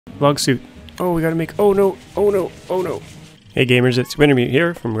log suit. Oh, we gotta make... Oh no! Oh no! Oh no! Hey gamers, it's Wintermute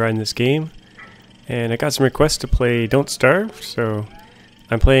here from Grinding This Game. And I got some requests to play Don't Starve, so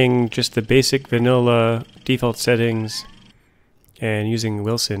I'm playing just the basic vanilla default settings and using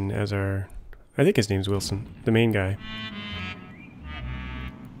Wilson as our... I think his name's Wilson, the main guy.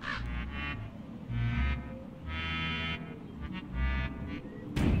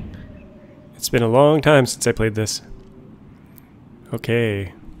 It's been a long time since I played this.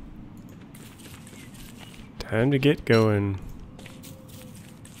 Okay. Time to get going.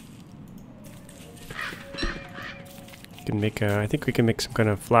 Can make a, I think we can make some kind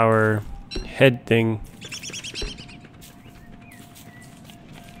of flower head thing.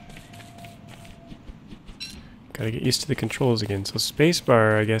 Gotta get used to the controls again. So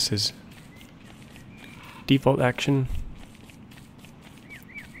spacebar, I guess, is default action.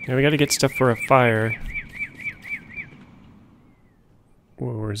 Now we gotta get stuff for a fire.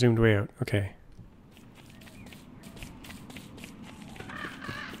 Whoa, we're zoomed way out. Okay.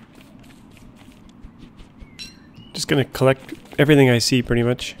 Just gonna collect everything I see, pretty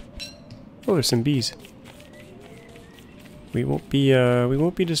much. Oh, there's some bees. We won't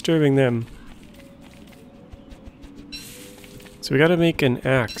be disturbing them. So we gotta make an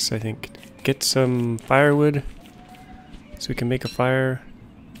axe, I think. Get some firewood so we can make a fire.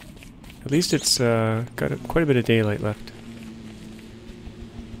 At least it's got quite a bit of daylight left.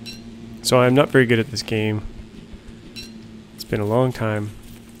 So I'm not very good at this game. It's been a long time.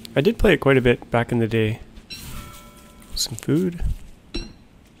 I did play it quite a bit back in the day. Some food.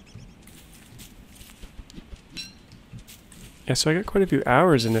 Yeah, so I got quite a few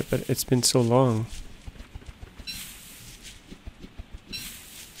hours in it, but it's been so long.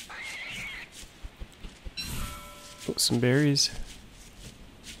 Oh, some berries.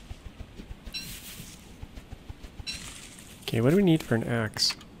 Okay, what do we need for an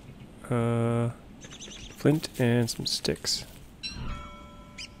axe? Flint and some sticks.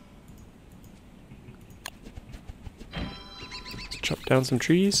 Let's chop down some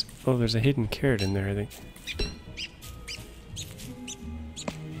trees. Oh, there's a hidden carrot in there, I think.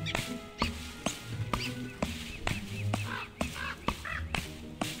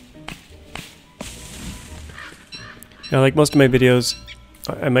 Now, like most of my videos,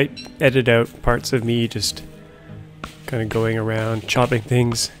 I might edit out parts of me just kind of going around chopping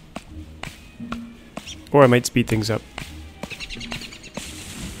things. Or I might speed things up.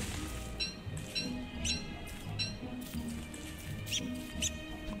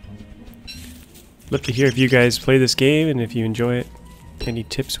 Love to hear if you guys play this game and if you enjoy it. Any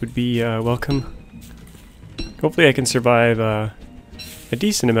tips would be welcome. Hopefully I can survive a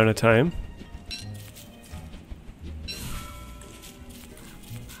decent amount of time.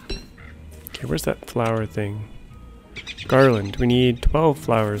 Okay, where's that flower thing? Garland. We need 12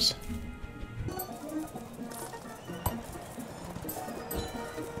 flowers.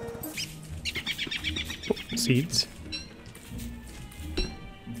 Oh, seeds.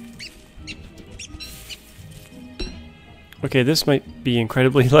 Okay, this might be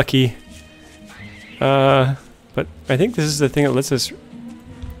incredibly lucky. But I think this is the thing that lets us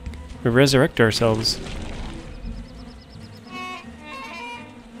resurrect ourselves.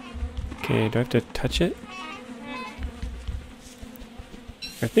 Okay, do I have to touch it?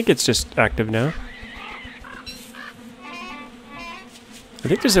 I think it's just active now. I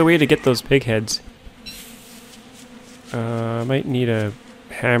think there's a way to get those pig heads. I might need a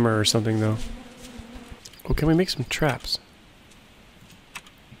hammer or something though. Oh, can we make some traps?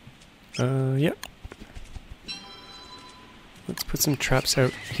 Yep. Let's put some traps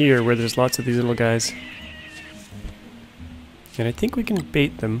out here where there's lots of these little guys. And I think we can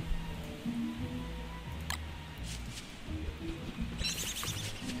bait them.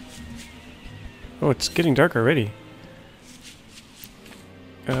 Oh, it's getting dark already.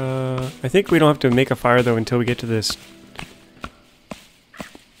 I think we don't have to make a fire though until we get to this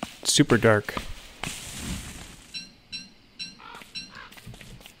super dark.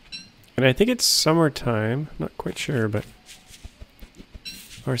 And I think it's summertime. I'm not quite sure, but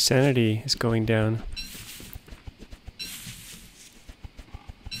our sanity is going down.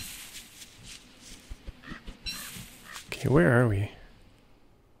 Okay, where are we?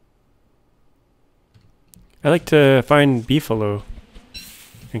 I like to find beefalo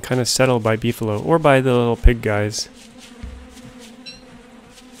and kind of settle by beefalo or by the little pig guys.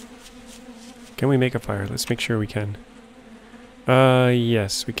 Can we make a fire? Let's make sure we can.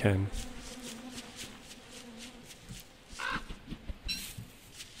 Yes, we can.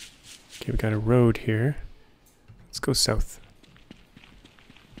 Okay, we got a road here. Let's go south.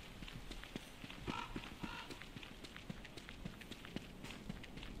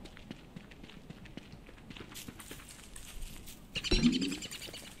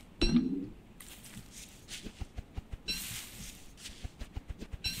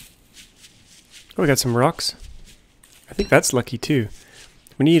 Oh, we got some rocks. I think that's lucky too.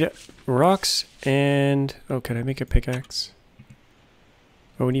 We need rocks and... Oh, can I make a pickaxe?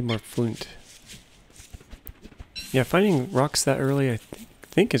 Oh, we need more flint. Yeah, finding rocks that early I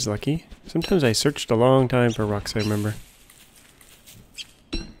think is lucky. Sometimes I searched a long time for rocks, I remember.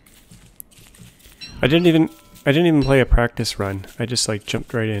 I didn't even play a practice run. I just like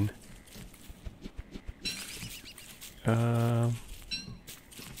jumped right in.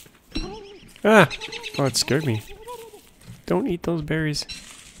 Ah! Oh, it scared me. Don't eat those berries.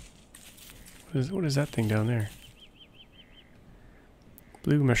 What is that thing down there?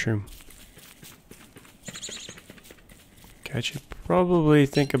 Blue mushroom. Okay, I should probably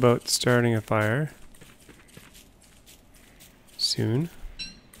think about starting a fire soon.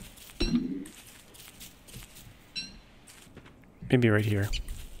 Maybe right here.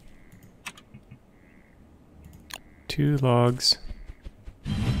 2 logs.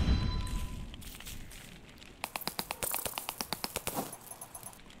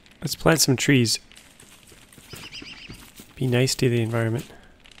 Let's plant some trees. Be nice to the environment.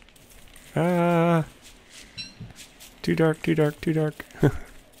 Ah! Too dark, too dark, too dark. The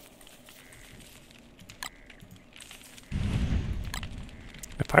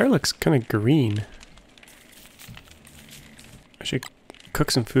fire looks kind of green. I should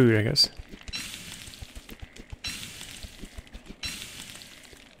cook some food, I guess.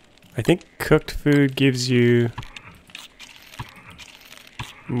 I think cooked food gives you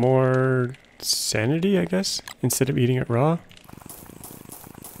more sanity, I guess, instead of eating it raw.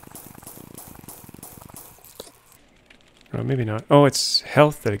 Oh, maybe not. Oh, it's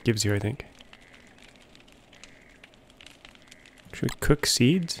health that it gives you, I think. Should we cook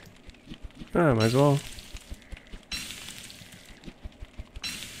seeds? Ah, might as well.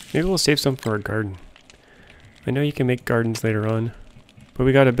 Maybe we'll save some for our garden. I know you can make gardens later on, but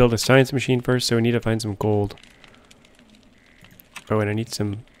we gotta build a science machine first, so we need to find some gold. Oh, and I need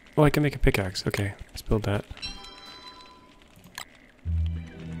some... Oh, I can make a pickaxe. Okay, let's build that.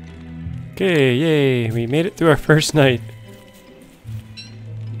 Okay, yay! We made it through our first night.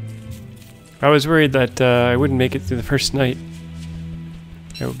 I was worried that I wouldn't make it through the first night.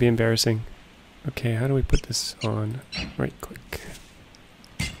 That would be embarrassing. Okay, how do we put this on? Right click.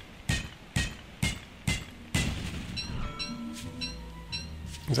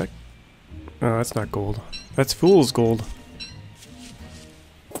 Is that... Oh, that's not gold. That's fool's gold.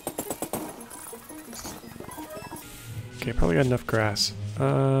 Okay, probably got enough grass.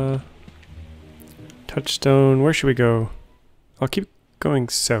 Touchstone, where should we go? I'll keep going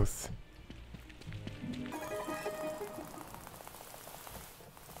south.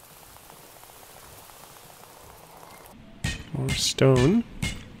 More stone.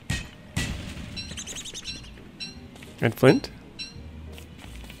 And flint.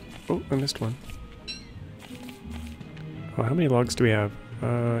 Oh, I missed one. Oh, how many logs do we have?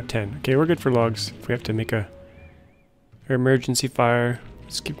 10. Okay, we're good for logs. If we have to make a emergency fire,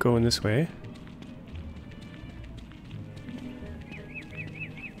 let's keep going this way.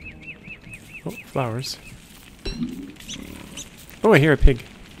 Oh, flowers. Oh, I hear a pig.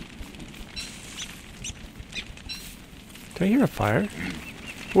 Did I hear a fire?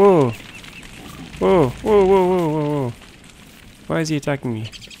 Whoa! Whoa, whoa, whoa, whoa, whoa, whoa. Why is he attacking me?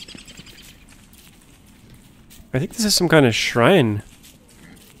 I think this is some kind of shrine.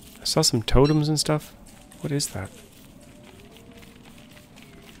 I saw some totems and stuff. What is that?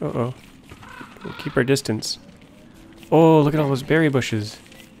 Uh-oh. We'll keep our distance. Oh, look at all those berry bushes.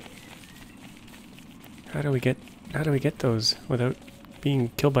 How do we get those without being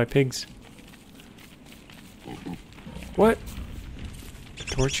killed by pigs? What?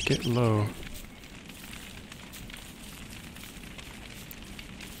 Torch get low.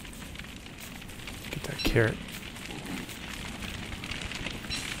 Get that carrot.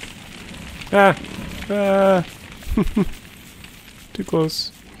 Ah! Ah! Too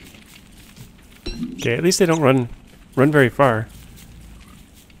close. Okay, at least they don't run very far.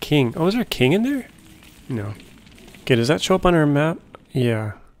 King. Oh, is there a king in there? No. Okay, does that show up on our map?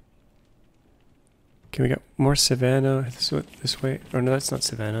 Yeah. Okay, we got more savanna this way. Oh no, that's not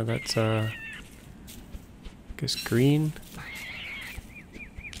savanna, that's I guess green.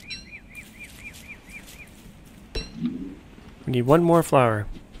 We need one more flower.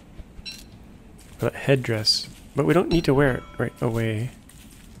 For that headdress. But we don't need to wear it right away.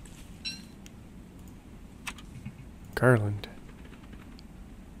 Garland.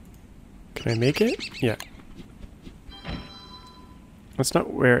 Can I make it? Yeah. Let's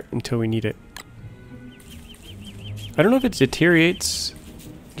not wear it until we need it. I don't know if it deteriorates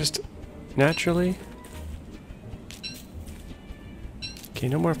just naturally. Okay,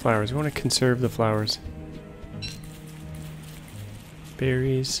 no more flowers. We want to conserve the flowers.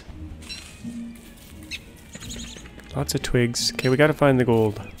 Berries. Lots of twigs. Okay, we gotta find the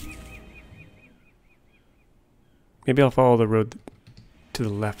gold. Maybe I'll follow the road to the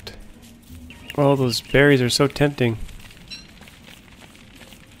left. Oh, those berries are so tempting.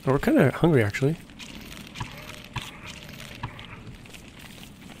 Oh, we're kind of hungry, actually.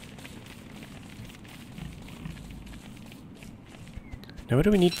 Now, what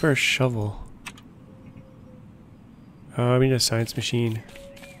do we need for a shovel? Oh, we need a science machine.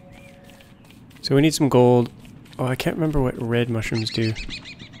 So we need some gold. Oh, I can't remember what red mushrooms do.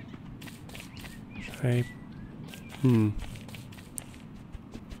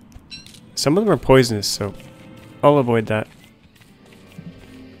 Some of them are poisonous, so I'll avoid that.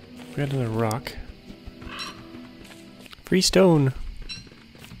 We got another rock. Free stone.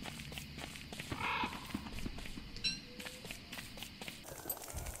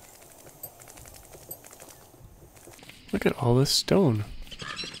 Look at all this stone.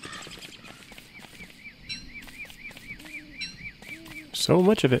 So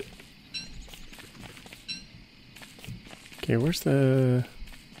much of it. Okay, where's the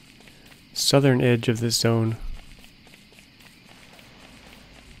southern edge of this zone?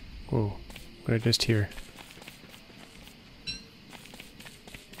 Whoa, what did I just hear?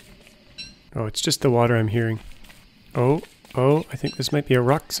 Oh, it's just the water I'm hearing. Oh, I think this might be a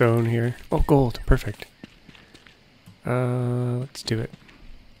rock zone here. Oh, gold, perfect. Let's do it.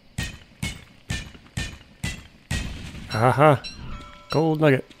 Aha! Gold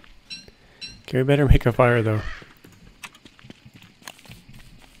nugget. Okay, we better make a fire though.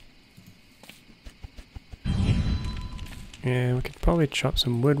 And we could probably chop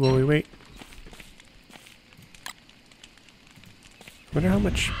some wood while we wait. Wonder how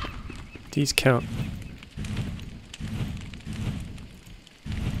much these count.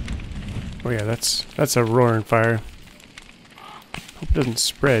 Oh yeah, that's a roaring fire. Hope it doesn't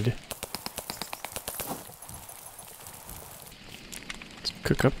spread. Let's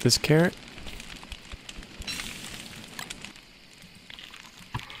cook up this carrot.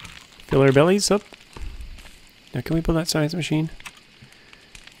 Fill our bellies up. Now, can we build that science machine?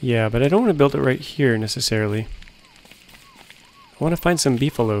 Yeah, but I don't want to build it right here necessarily. I want to find some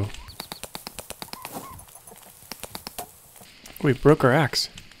beefalo. Oh, we broke our axe.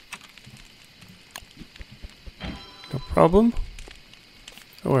 No problem.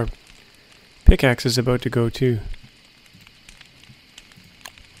 Oh, our pickaxe is about to go too.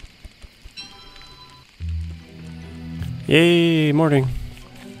 Yay, morning.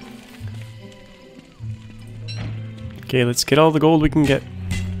 Okay, let's get all the gold we can get.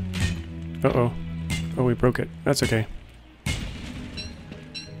 Uh-oh. Oh, we broke it. That's okay.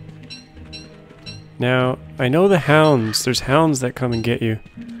 Now, I know the hounds. There's hounds that come and get you.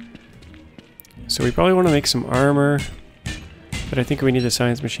 So we probably want to make some armor. But I think we need a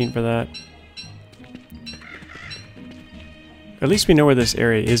science machine for that. At least we know where this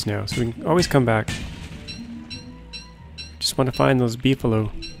area is now, so we can always come back. Just want to find those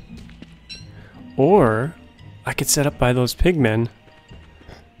beefalo. Or I could set up by those pigmen.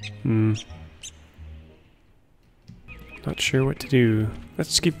 Not sure what to do. Let's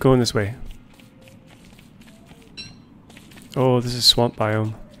just keep going this way. Oh, this is swamp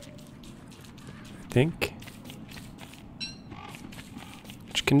biome. I think.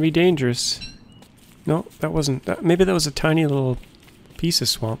 Which can be dangerous. No, that wasn't. Maybe that was a tiny little piece of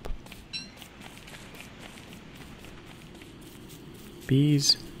swamp.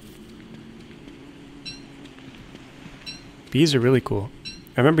 Bees. Bees are really cool.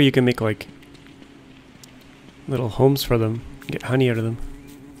 I remember you can make like little homes for them, get honey out of them.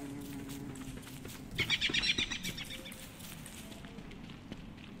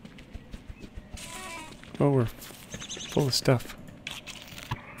 Oh, we're full of stuff.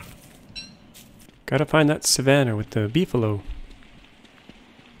 Gotta find that savanna with the beefalo.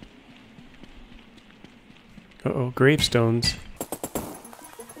 Uh-oh, gravestones.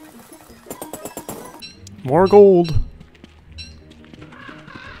 More gold!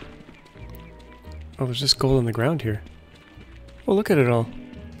 Oh, there's just gold on the ground here. Oh, look at it all.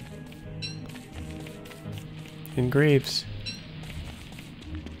 In graves.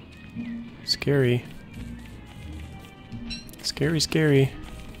 Scary. Scary, scary.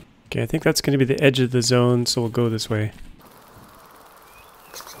 Okay, I think that's going to be the edge of the zone, so we'll go this way.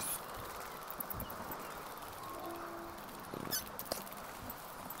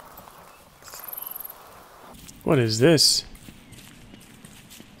 What is this?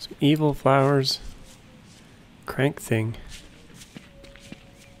 Some evil flowers. Crank thing.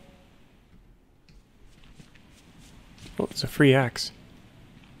 Oh, it's a free axe.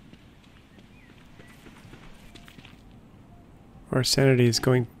 our sanity is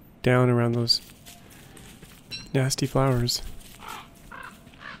going down around those nasty flowers.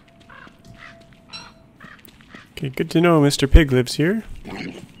 Okay, good to know Mr. Pig lives here.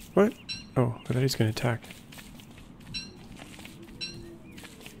 What? Oh, I thought he was going to attack.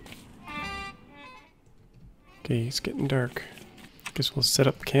 Okay, it's getting dark. Guess we'll set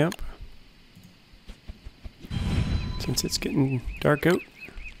up camp. Since it's getting dark out.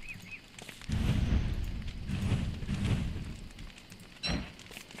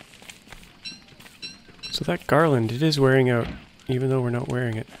 So that garland, it is wearing out, even though we're not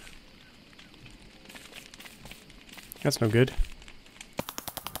wearing it. That's no good.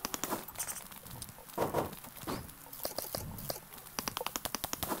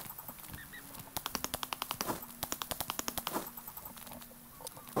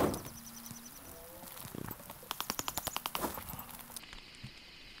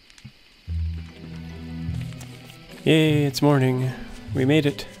 Yay, it's morning. We made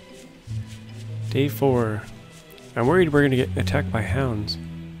it. Day 4. I'm worried we're gonna get attacked by hounds.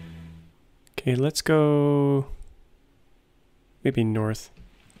 Okay, let's go maybe north.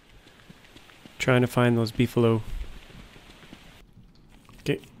 Trying to find those beefalo.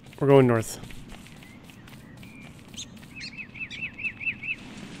 Okay, we're going north.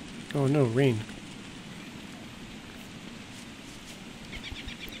 Oh no, rain.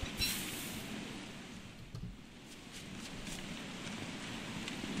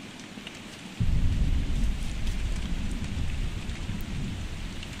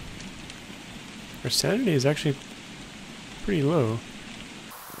 Our sanity is actually pretty low.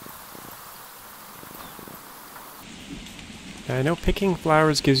 I know picking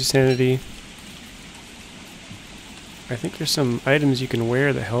flowers gives you sanity. I think there's some items you can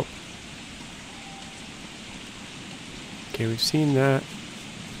wear that help. Okay, we've seen that.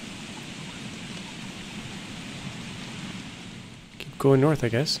 Keep going north, I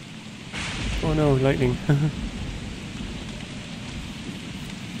guess. Oh no, lightning.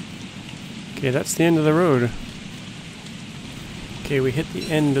 Okay, that's the end of the road. Okay, we hit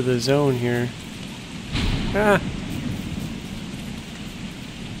the end of the zone here. Ah!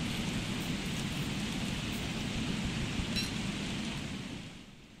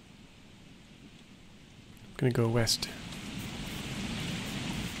 I'm gonna go west.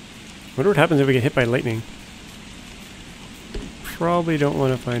 Wonder what happens if we get hit by lightning. Probably don't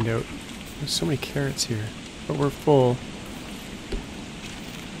want to find out. There's so many carrots here, but we're full.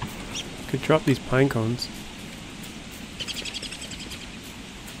 Could drop these pine cones.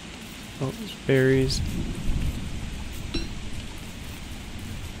 Oh, there's berries.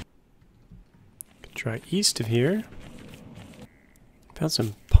 Could try east of here. Found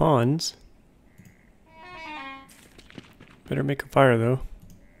some ponds. Better make a fire though.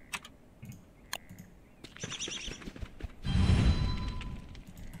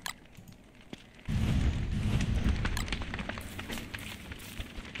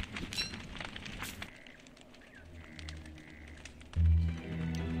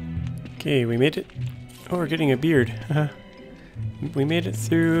 Okay, we made it. Oh, we're getting a beard. We made it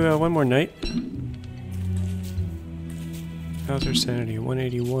through one more night. How's our sanity?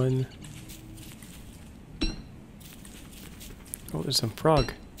 181. Oh, there's some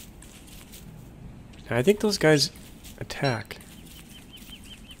frog. Now, I think those guys attack.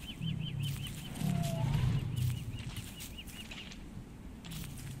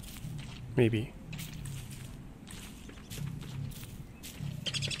 Maybe.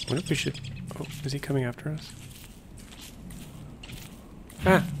 What if we should... Oh, is he coming after us?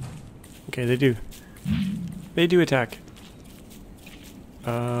 Ah! Okay, they do. They do attack.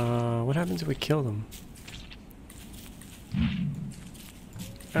 What happens if we kill them?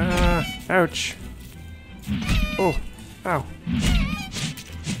 Ah! Ouch! Oh! Ow!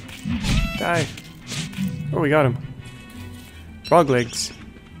 Die! Oh, we got him. Frog legs.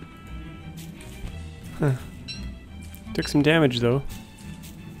 Huh. Took some damage, though.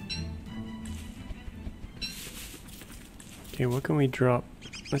 Okay, what can we drop?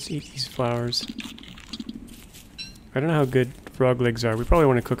 Let's eat these flowers. I don't know how good frog legs are. We probably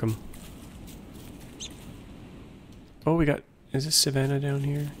want to cook them. Oh, we got... Is this savanna down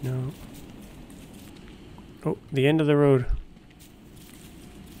here? No. Oh, the end of the road.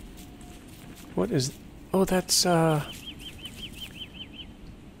 What is... Oh, that's, I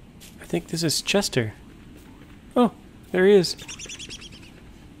think this is Chester. Oh, there he is.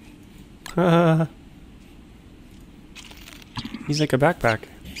 He's like a backpack.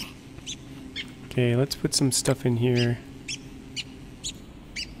 Okay, let's put some stuff in here.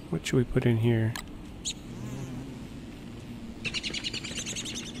 What should we put in here?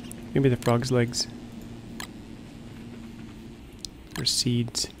 Maybe the frog's legs. for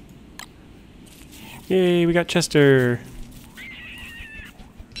seeds. Yay, we got Chester!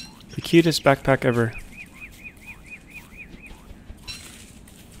 The cutest backpack ever.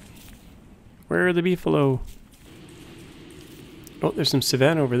 Where are the beefalo? Oh, there's some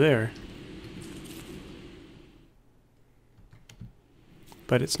savanna over there.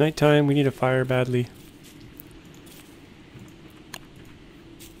 But it's nighttime, we need a fire badly.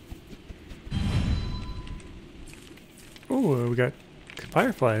 Oh, we got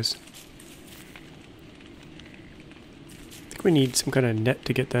fireflies. I think we need some kind of net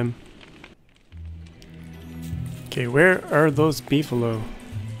to get them. Okay, where are those beefalo?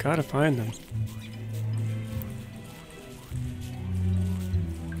 Gotta find them.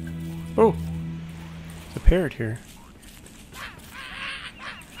 Oh! There's a parrot here.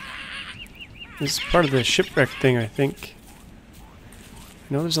 This is part of the shipwreck thing, I think.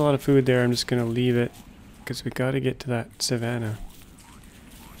 I know there's a lot of food there, I'm just gonna leave it. Because we gotta get to that savanna.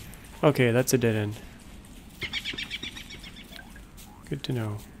 Okay, that's a dead end. Good to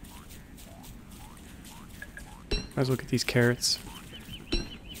know. Might as well get these carrots.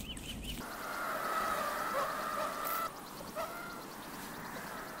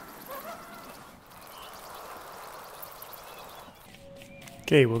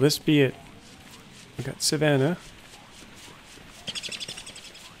 Okay, will this be it? We got savanna.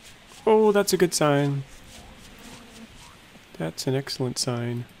 Oh, that's a good sign. That's an excellent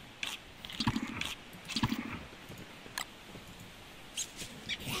sign.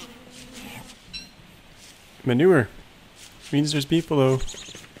 Manure. Means there's beefalo.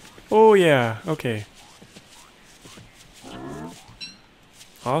 Oh yeah, okay.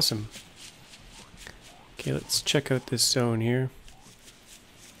 Awesome. Okay, let's check out this zone here.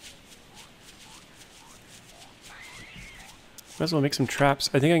 Might as well make some traps.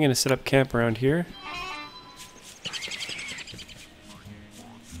 I think I'm gonna set up camp around here.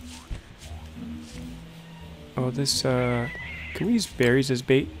 Oh, this, can we use berries as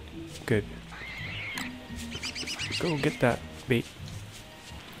bait? Good. Go get that bait.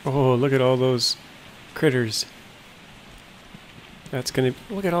 Oh, look at all those critters. That's gonna,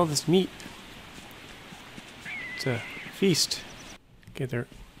 look at all this meat. It's a feast. Okay, there.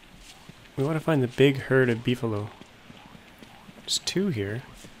 We want to find the big herd of beefalo. There's 2 here.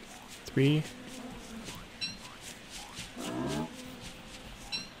 3.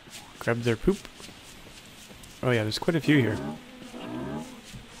 Grab their poop. Oh yeah, there's quite a few here.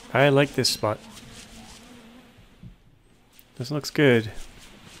 I like this spot. This looks good.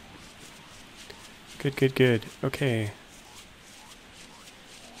 Good, good, good. Okay.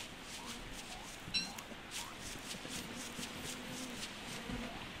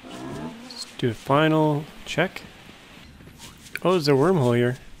 Let's do a final check. Oh, there's a wormhole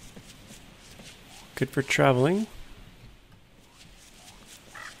here. Good for traveling.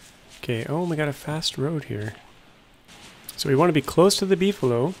 Okay, oh, we got a fast road here. So we want to be close to the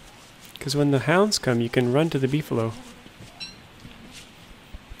beefalo, because when the hounds come, you can run to the beefalo.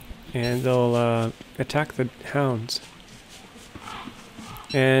 And they'll attack the hounds.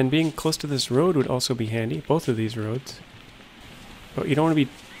 And being close to this road would also be handy, both of these roads. But you don't want to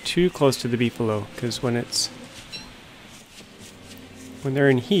be too close to the beefalo, because when they're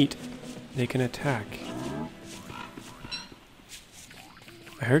in heat, they can attack.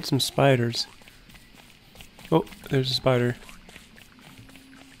 I heard some spiders. Oh, there's a spider.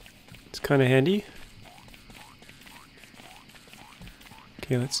 It's kind of handy.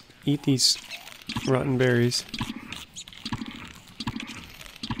 Okay, let's eat these rotten berries.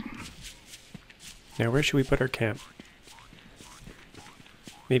 Now, where should we put our camp?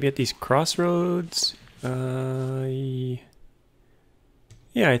 Maybe at these crossroads? Yeah,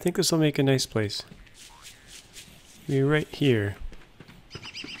 I think this will make a nice place. Maybe right here.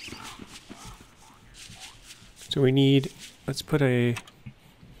 So we need, let's put a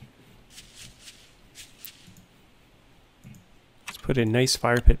nice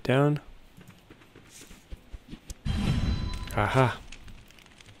fire pit down. Aha.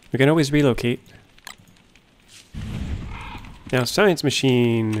 We can always relocate. Now, science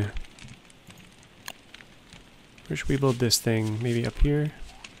machine. Where should we build this thing? Maybe up here?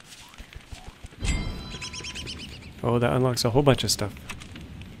 Oh, that unlocks a whole bunch of stuff.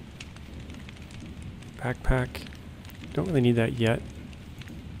 Backpack. Don't really need that yet.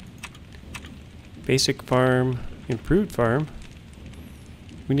 Basic farm. Improved farm.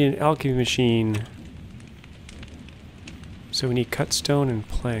 We need an alchemy machine. So we need cut stone and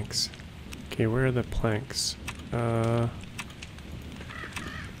planks. Okay, where are the planks?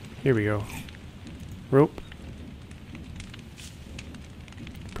 Here we go. Rope.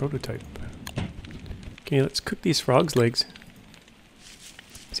 Prototype. Okay, let's cook these frogs' legs.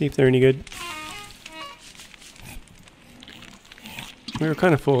 See if they're any good. We were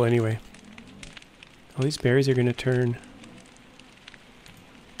kind of full anyway. All these berries are going to turn.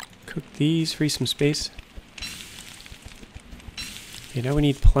 Cook these, free some space. Okay, now we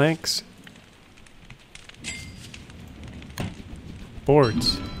need planks.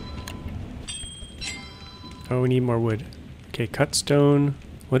 Boards. Oh, we need more wood. Okay, cut stone.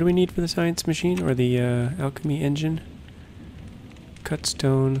 What do we need for the science machine or the alchemy engine? Cut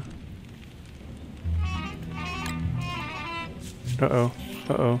stone. Uh-oh.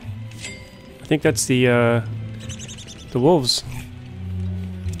 Uh-oh. I think that's the wolves.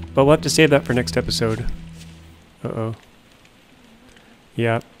 But we'll have to save that for next episode. Uh-oh.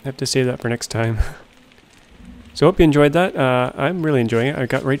 Yeah, I have to save that for next time. So hope you enjoyed that. I'm really enjoying it. I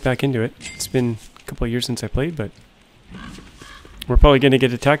got right back into it. It's been a couple of years since I played, but we're probably going to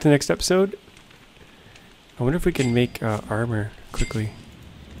get attacked in the next episode. I wonder if we can make armor quickly.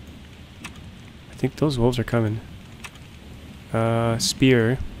 I think those wolves are coming.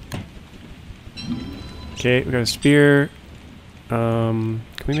 Spear. Okay, we got a spear. Can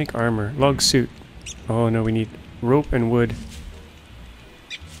we make armor? Log suit. Oh no, we need rope and wood.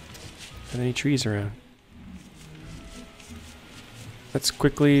 Are there any trees around? Let's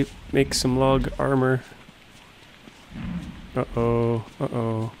quickly make some log armor. Uh-oh,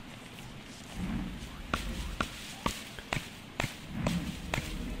 uh-oh.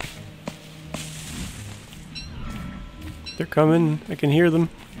 They're coming. I can hear them.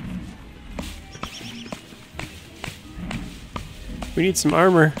 We need some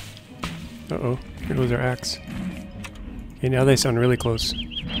armor. Uh-oh. Here goes our axe. Okay, now they sound really close.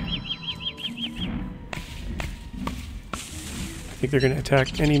 I think they're going to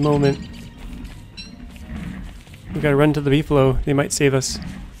attack any moment. We gotta run to the beefalo. They might save us.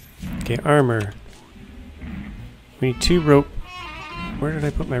 Okay, armor. We need 2 rope. Where did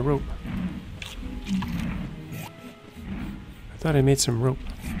I put my rope? I thought I made some rope.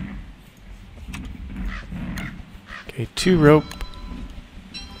 Okay, 2 rope.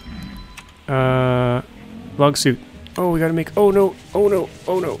 Log suit. Oh, we gotta make. Oh no! Oh no!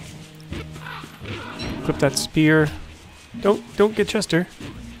 Oh no! Flip that spear. Don't get Chester.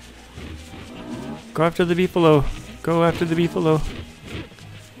 Go after the beefalo. Go after the beefalo.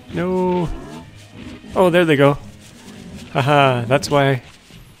 No. Oh, there they go. Haha, that's why.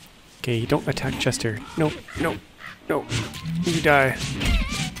 Okay, don't attack Chester. No, no, no. You die.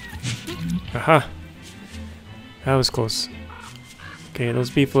 Aha. That was close. Okay, those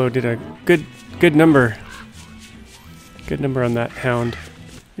beefalo did a good number. Good number on that hound.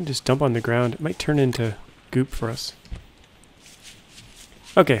 You can just dump on the ground. It might turn into goop for us.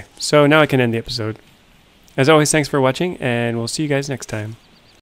 Okay, so now I can end the episode. As always, thanks for watching, and we'll see you guys next time.